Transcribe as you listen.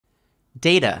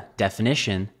data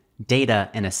definition, data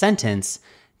in a sentence,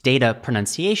 data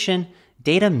pronunciation,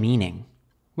 data meaning.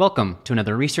 Welcome to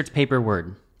another research paper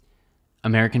word.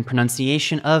 American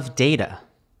pronunciation of data.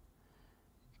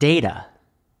 Data.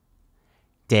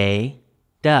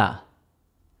 Data.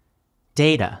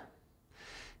 Data.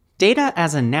 Data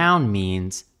as a noun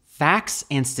means facts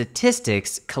and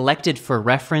statistics collected for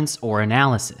reference or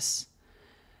analysis.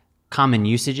 Common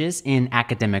usages in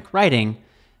academic writing: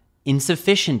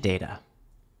 insufficient data,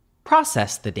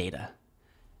 process the data,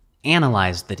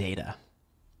 analyze the data,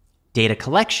 data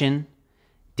collection,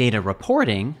 data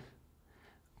reporting,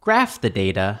 graph the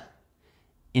data,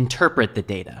 interpret the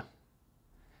data.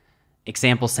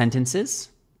 Example sentences: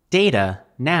 data,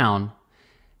 noun.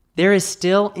 There is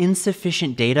still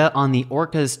insufficient data on the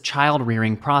orca's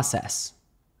child-rearing process.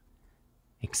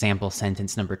 Example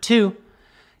sentence number 2.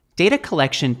 Data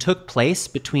collection took place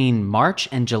between March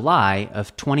and July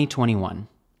of 2021.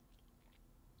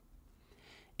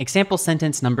 Example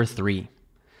sentence number 3.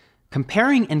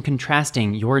 Comparing and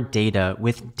contrasting your data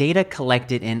with data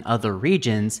collected in other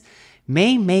regions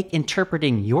may make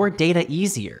interpreting your data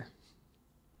easier.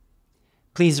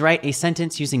 Please write a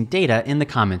sentence using data in the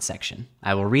comments section.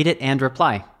 I will read it and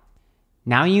reply.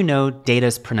 Now you know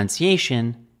data's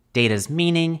pronunciation, data's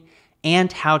meaning,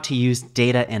 and how to use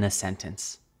data in a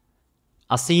sentence.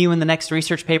 I'll see you in the next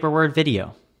research paper word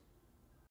video.